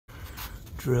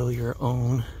drill your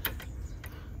own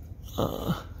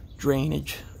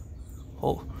drainage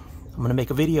hole. I'm gonna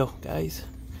make a video, guys,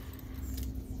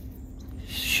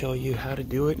 show you how to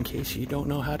do it in case you don't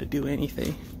know how to do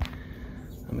anything.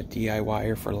 I'm a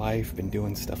DIYer for life, been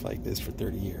doing stuff like this for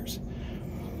 30 years.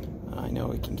 I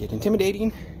know it can get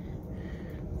intimidating,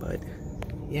 but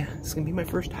yeah, it's gonna be my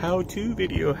first how-to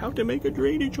video, how to make a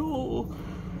drainage hole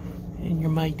in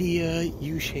your Midea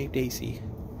U Shaped AC.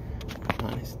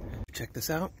 Honest. Check this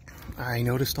out. I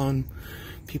noticed on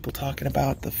people talking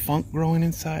about the funk growing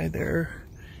inside their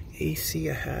AC.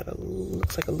 I had a,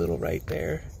 looks like a little right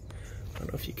there. I don't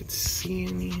know if you can see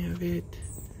any of it.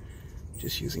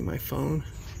 Just using my phone.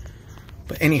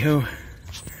 But anywho,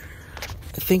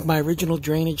 I think my original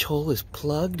drainage hole is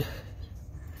plugged.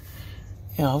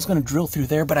 Yeah, I was gonna drill through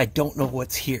there, but I don't know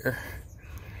what's here.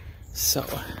 So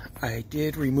I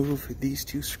did remove these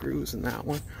two screws and that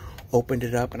one, opened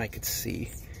it up, and I could see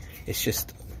it's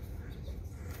just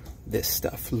this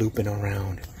stuff looping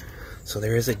around. So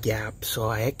there is a gap. So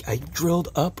I drilled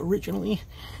up originally,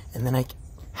 and then I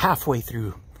halfway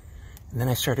through, and then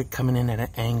I started coming in at an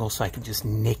angle so I could just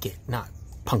nick it, not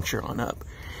puncture on up.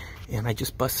 And I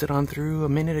just busted on through a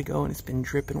minute ago, and it's been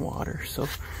dripping water. So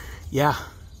yeah,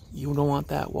 you don't want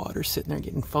that water sitting there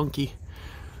getting funky.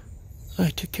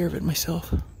 I took care of it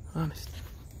myself, honest.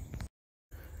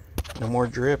 No more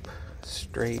drip,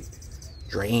 straight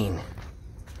drain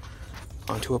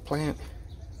onto a plant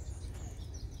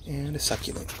and a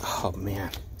succulent. Oh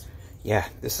man, yeah,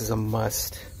 this is a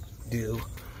must do.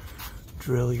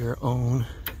 Drill your own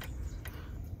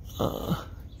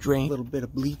drain. A little bit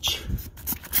of bleach,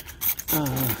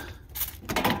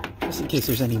 just in case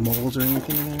there's any molds or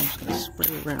anything in there. I'm just gonna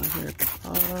spray it around here at the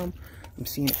bottom. I'm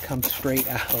seeing it come straight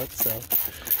out, so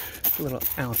a little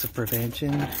ounce of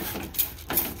prevention. And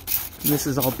this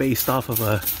is all based off of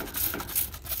a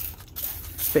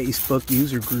Facebook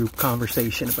user group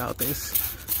conversation about this.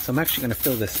 So I'm actually gonna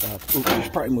fill this up. Oops, I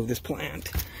should probably move this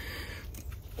plant.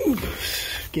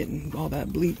 Oops, getting all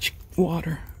that bleach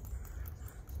water.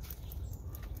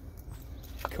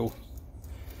 Cool.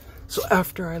 So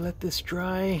after I let this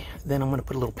dry, then I'm gonna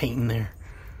put a little paint in there,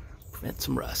 prevent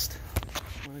some rust.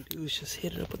 What I'm gonna do is just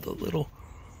hit it up with a little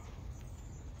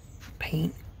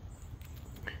paint,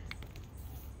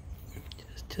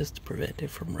 just to prevent it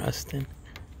from rusting.